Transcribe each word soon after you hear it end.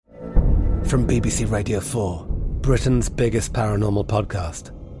From BBC Radio 4, Britain's biggest paranormal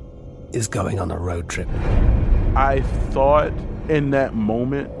podcast is going on a road trip. I thought in that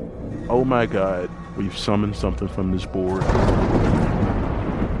moment, oh my God, we've summoned something from this board.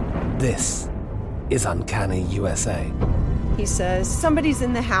 This is Uncanny USA. He says, somebody's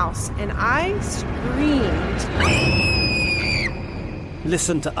in the house, and I screamed.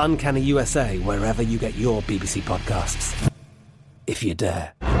 Listen to Uncanny USA wherever you get your BBC podcasts, if you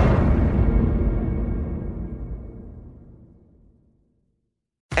dare.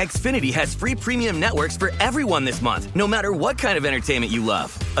 Xfinity has free premium networks for everyone this month, no matter what kind of entertainment you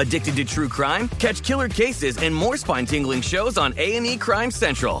love. Addicted to true crime? Catch killer cases and more spine-tingling shows on A&E Crime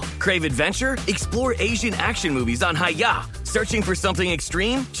Central. Crave adventure? Explore Asian action movies on Hi-YAH. Searching for something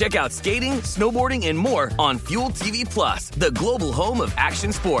extreme? Check out skating, snowboarding, and more on Fuel TV Plus, the global home of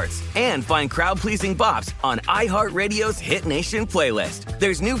action sports. And find crowd-pleasing bops on iHeartRadio's Hit Nation playlist.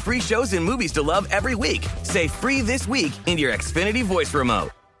 There's new free shows and movies to love every week. Say free this week in your Xfinity voice remote.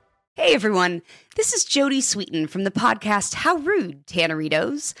 Hey everyone, this is Jody Sweeten from the podcast How Rude,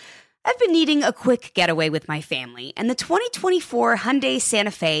 Tanneritos. I've been needing a quick getaway with my family, and the 2024 Hyundai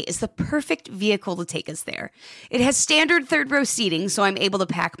Santa Fe is the perfect vehicle to take us there. It has standard third-row seating, so I'm able to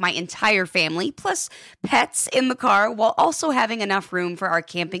pack my entire family, plus pets, in the car, while also having enough room for our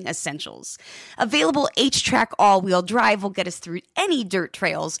camping essentials. Available H-Track all-wheel drive will get us through any dirt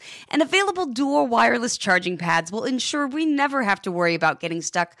trails, and available dual wireless charging pads will ensure we never have to worry about getting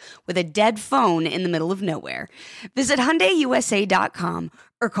stuck with a dead phone in the middle of nowhere. Visit HyundaiUSA.com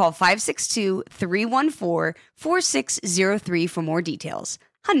or call 562-314-4603 for more details.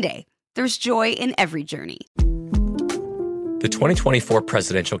 Hyundai, there's joy in every journey. The 2024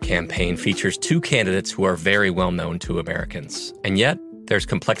 presidential campaign features two candidates who are very well known to Americans. And yet, there's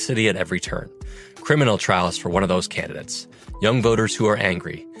complexity at every turn. Criminal trials for one of those candidates. Young voters who are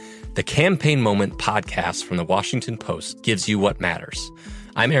angry. The Campaign Moment podcast from the Washington Post gives you what matters.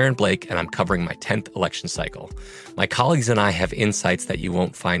 I'm Aaron Blake, and I'm covering my 10th election cycle. My colleagues and I have insights that you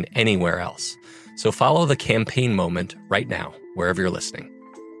won't find anywhere else. So follow the Campaign Moment right now, wherever you're listening.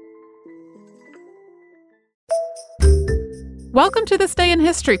 Welcome to This Day in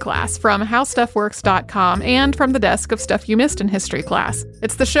History class from HowStuffWorks.com and from the desk of Stuff You Missed in History class.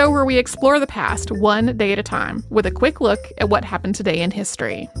 It's the show where we explore the past one day at a time with a quick look at what happened today in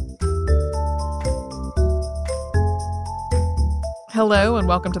history. Hello and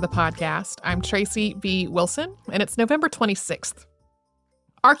welcome to the podcast. I'm Tracy V. Wilson, and it's November 26th.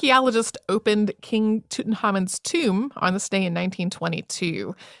 Archaeologists opened King Tutankhamen's tomb on this day in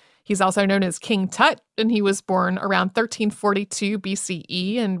 1922. He's also known as King Tut, and he was born around 1342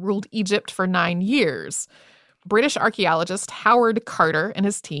 BCE and ruled Egypt for 9 years. British archaeologist Howard Carter and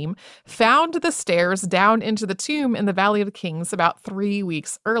his team found the stairs down into the tomb in the Valley of the Kings about 3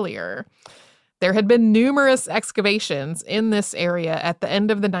 weeks earlier. There had been numerous excavations in this area at the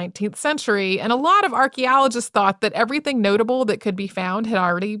end of the 19th century, and a lot of archaeologists thought that everything notable that could be found had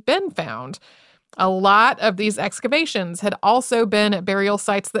already been found. A lot of these excavations had also been at burial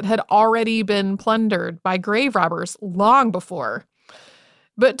sites that had already been plundered by grave robbers long before.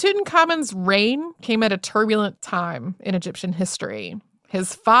 But Tutankhamun's reign came at a turbulent time in Egyptian history.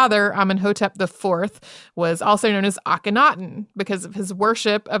 His father, Amenhotep IV, was also known as Akhenaten because of his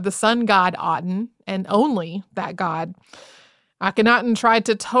worship of the sun god Aten, and only that god. Akhenaten tried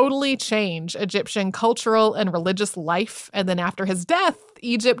to totally change Egyptian cultural and religious life, and then after his death,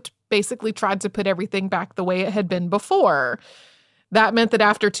 Egypt basically tried to put everything back the way it had been before. That meant that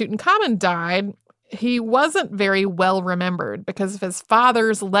after Tutankhamun died, he wasn't very well remembered because of his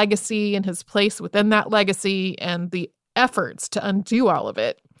father's legacy and his place within that legacy and the efforts to undo all of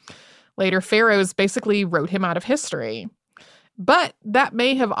it. Later pharaohs basically wrote him out of history. But that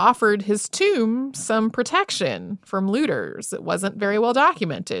may have offered his tomb some protection from looters. It wasn't very well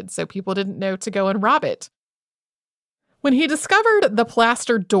documented, so people didn't know to go and rob it. When he discovered the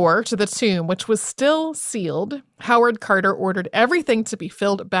plastered door to the tomb, which was still sealed, Howard Carter ordered everything to be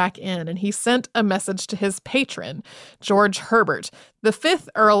filled back in, and he sent a message to his patron, George Herbert, the 5th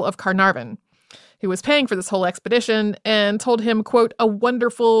Earl of Carnarvon, who was paying for this whole expedition, and told him, quote, a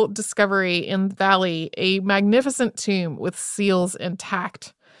wonderful discovery in the valley, a magnificent tomb with seals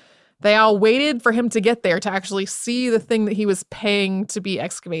intact. They all waited for him to get there to actually see the thing that he was paying to be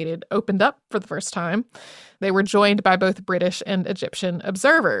excavated opened up for the first time. They were joined by both British and Egyptian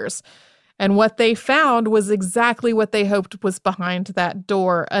observers. And what they found was exactly what they hoped was behind that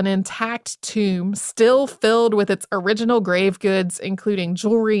door, an intact tomb, still filled with its original grave goods, including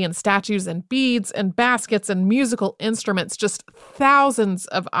jewelry and statues and beads and baskets and musical instruments, just thousands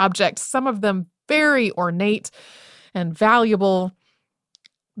of objects, some of them very ornate and valuable.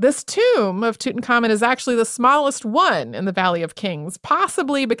 This tomb of Tutankhamun is actually the smallest one in the Valley of Kings,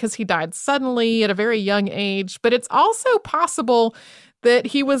 possibly because he died suddenly at a very young age, but it's also possible that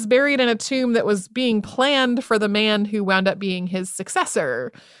he was buried in a tomb that was being planned for the man who wound up being his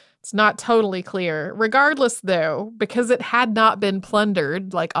successor. It's not totally clear. Regardless, though, because it had not been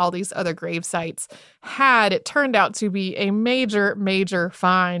plundered like all these other grave sites had, it turned out to be a major, major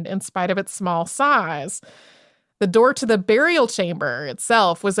find in spite of its small size. The door to the burial chamber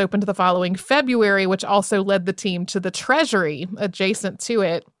itself was opened the following February, which also led the team to the treasury adjacent to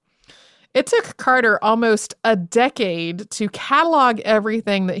it. It took Carter almost a decade to catalog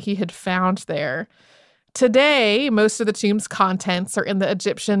everything that he had found there. Today, most of the tomb's contents are in the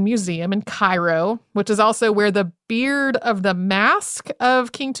Egyptian Museum in Cairo, which is also where the beard of the mask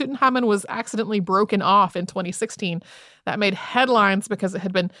of King Tutankhamun was accidentally broken off in 2016. That made headlines because it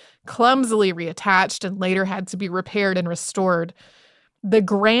had been clumsily reattached and later had to be repaired and restored. The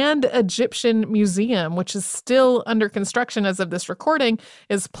Grand Egyptian Museum, which is still under construction as of this recording,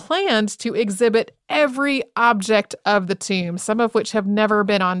 is planned to exhibit every object of the tomb, some of which have never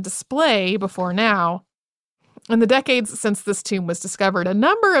been on display before now. In the decades since this tomb was discovered, a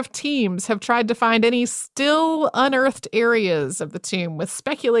number of teams have tried to find any still unearthed areas of the tomb, with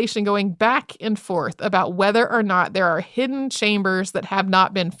speculation going back and forth about whether or not there are hidden chambers that have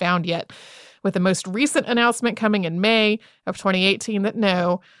not been found yet, with the most recent announcement coming in May of 2018 that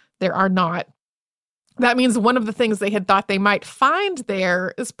no, there are not. That means one of the things they had thought they might find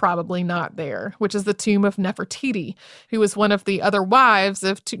there is probably not there, which is the tomb of Nefertiti, who was one of the other wives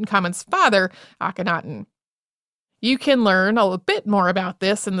of Tutankhamun's father, Akhenaten. You can learn a bit more about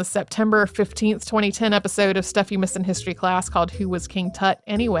this in the September 15th, 2010 episode of Stuff You Missed in History Class called Who Was King Tut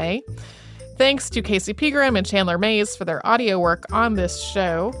Anyway? Thanks to Casey Pegram and Chandler Mays for their audio work on this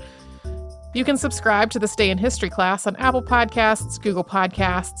show. You can subscribe to This Day in History Class on Apple Podcasts, Google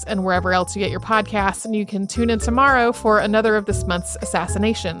Podcasts, and wherever else you get your podcasts, and you can tune in tomorrow for another of this month's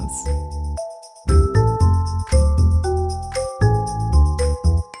assassinations.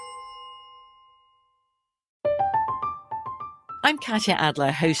 I'm Katya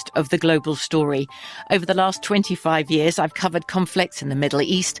Adler, host of The Global Story. Over the last 25 years, I've covered conflicts in the Middle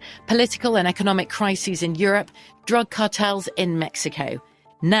East, political and economic crises in Europe, drug cartels in Mexico.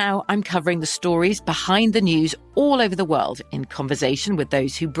 Now I'm covering the stories behind the news all over the world in conversation with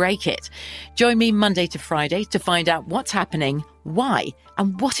those who break it. Join me Monday to Friday to find out what's happening, why,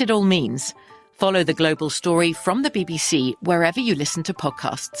 and what it all means. Follow The Global Story from the BBC wherever you listen to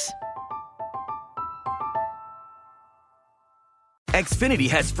podcasts. Xfinity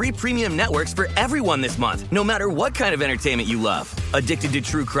has free premium networks for everyone this month, no matter what kind of entertainment you love. Addicted to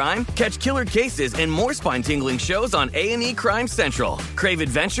true crime? Catch killer cases and more spine-tingling shows on A&E Crime Central. Crave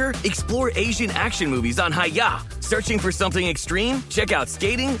adventure? Explore Asian action movies on Hi-YAH. Searching for something extreme? Check out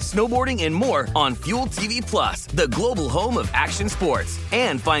skating, snowboarding, and more on Fuel TV Plus, the global home of action sports.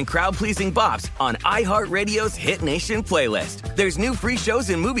 And find crowd-pleasing bops on iHeartRadio's Hit Nation playlist. There's new free shows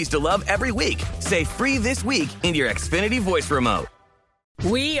and movies to love every week. Say free this week in your Xfinity voice remote.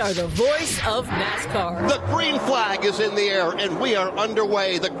 We are the voice of NASCAR. The green flag is in the air, and we are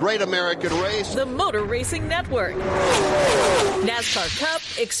underway. The great American race. The Motor Racing Network. NASCAR Cup,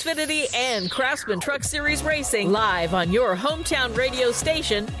 Xfinity, and Craftsman Truck Series Racing live on your hometown radio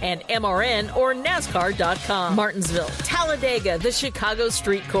station and MRN or NASCAR.com. Martinsville, Talladega, the Chicago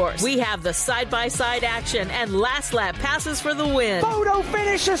Street Course. We have the side-by-side action and last lap passes for the win. Photo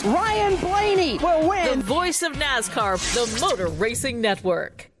finishes. Ryan Blaney will win. The voice of NASCAR, the Motor Racing Network.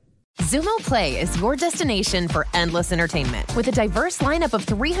 Xumo Play is your destination for endless entertainment. With a diverse lineup of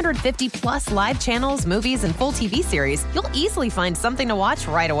 350 plus live channels, movies, and full TV series, you'll easily find something to watch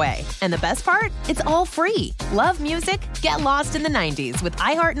right away. And the best part? It's all free. Love music? Get lost in the 90s with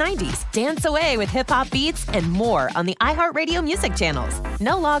iHeart 90s, dance away with hip-hop beats, and more on the iHeartRadio music channels.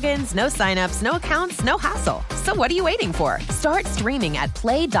 No logins, no signups, no accounts, no hassle. So what are you waiting for? Start streaming at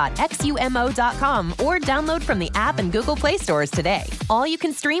play.xumo.com or download from the app and Google Play stores today. All you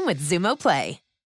can stream with Xumo Play.